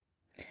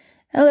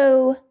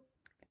Hello.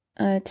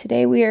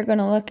 Today we are going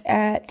to look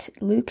at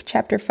Luke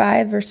chapter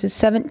 5, verses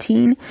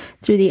 17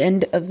 through the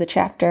end of the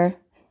chapter.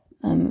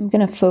 I'm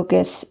going to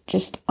focus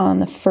just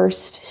on the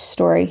first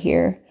story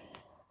here.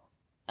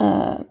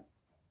 In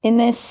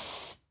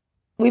this,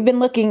 we've been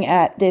looking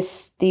at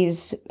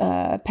these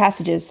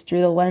passages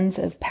through the lens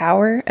of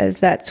power,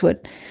 as that's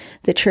what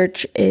the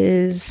church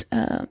is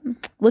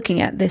looking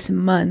at this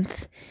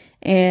month.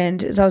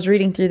 And as I was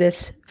reading through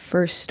this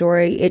first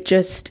story, it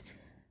just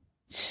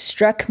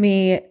struck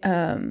me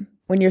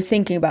when you're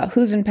thinking about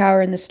who's in power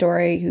in the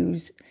story,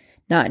 who's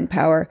not in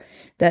power,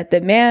 that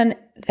the man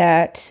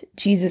that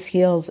Jesus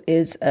heals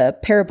is a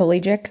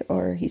paraplegic,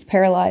 or he's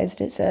paralyzed,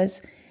 it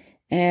says,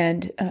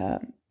 and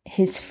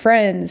his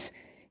friends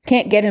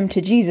can't get him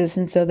to Jesus,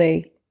 and so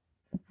they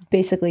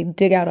basically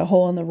dig out a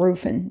hole in the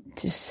roof and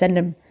just send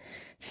him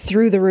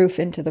through the roof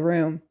into the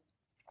room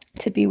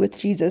to be with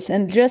Jesus.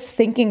 And just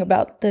thinking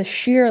about the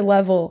sheer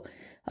level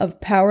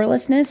of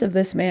powerlessness of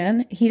this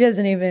man, he's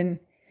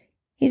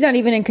not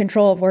even in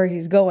control of where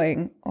he's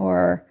going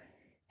or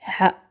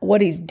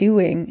what he's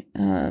doing.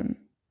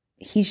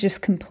 He's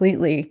just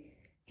he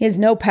has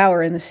no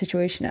power in the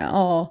situation at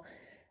all.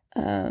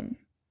 And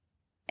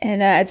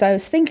as I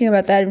was thinking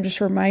about that, I'm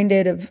just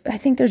reminded of, I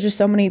think there's just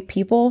so many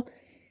people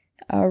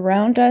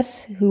around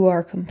us who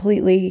are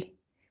completely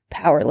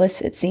powerless,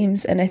 it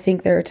seems. And I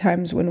think there are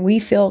times when we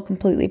feel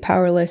completely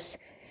powerless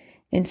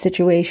in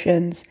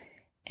situations.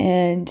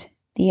 And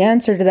the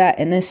answer to that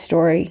in this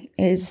story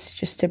is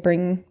just to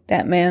bring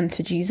that man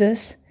to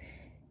Jesus.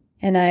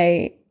 And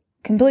I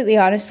completely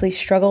honestly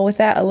struggle with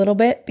that a little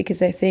bit,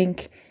 because I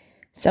think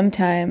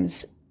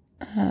sometimes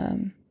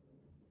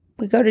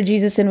we go to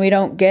Jesus and we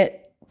don't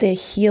get the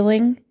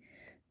healing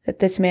that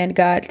this man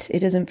got. It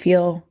doesn't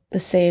feel the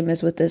same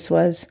as what this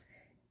was.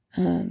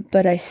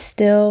 But I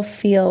still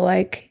feel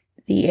like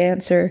the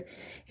answer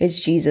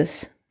is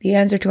Jesus. The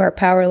answer to our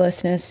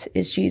powerlessness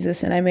is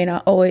Jesus. And I may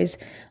not always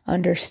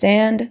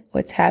understand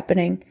what's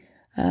happening,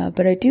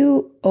 but I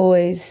do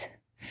always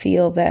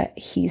feel that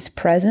he's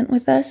present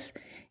with us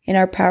in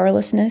our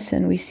powerlessness.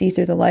 And we see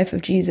through the life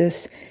of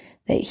Jesus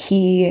that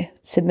he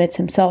submits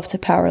himself to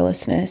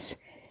powerlessness,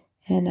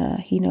 and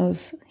he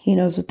knows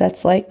what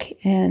that's like.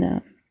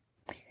 And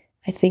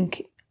I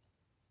think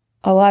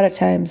a lot of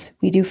times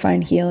we do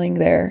find healing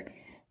there,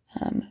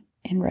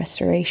 and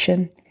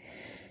restoration.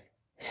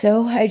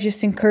 So I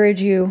just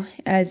encourage you,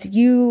 as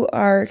you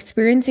are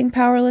experiencing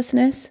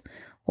powerlessness,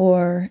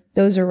 or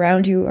those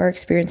around you are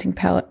experiencing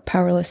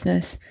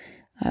powerlessness,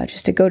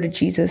 just to go to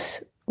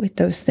Jesus with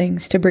those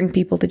things, to bring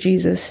people to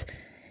Jesus,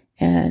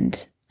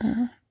 and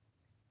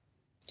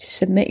just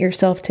submit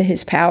yourself to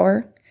his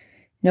power,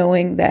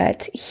 knowing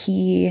that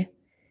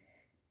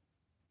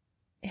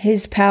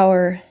his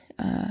power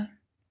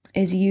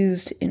is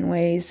used in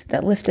ways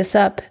that lift us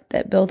up,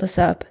 that build us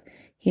up.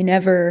 He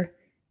never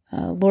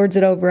lords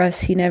it over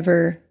us. He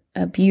never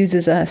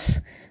abuses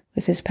us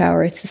with his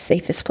power. It's the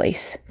safest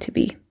place to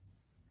be.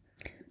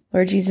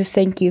 Lord Jesus,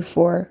 thank you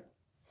for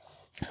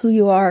who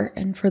you are,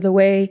 and for the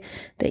way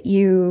that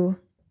you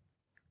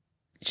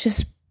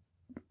just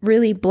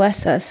really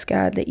bless us,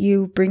 God, that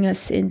you bring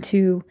us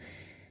into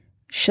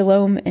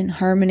shalom and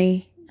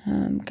harmony,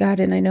 God.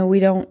 And I know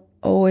we don't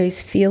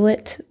always feel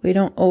it. We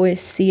don't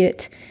always see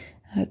it,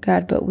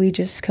 God, but we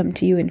just come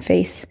to you in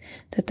faith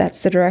that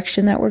that's the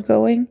direction that we're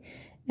going,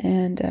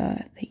 and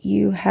that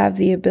you have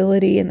the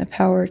ability and the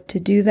power to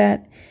do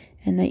that,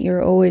 and that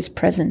you're always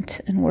present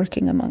and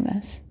working among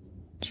us.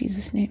 In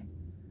Jesus' name.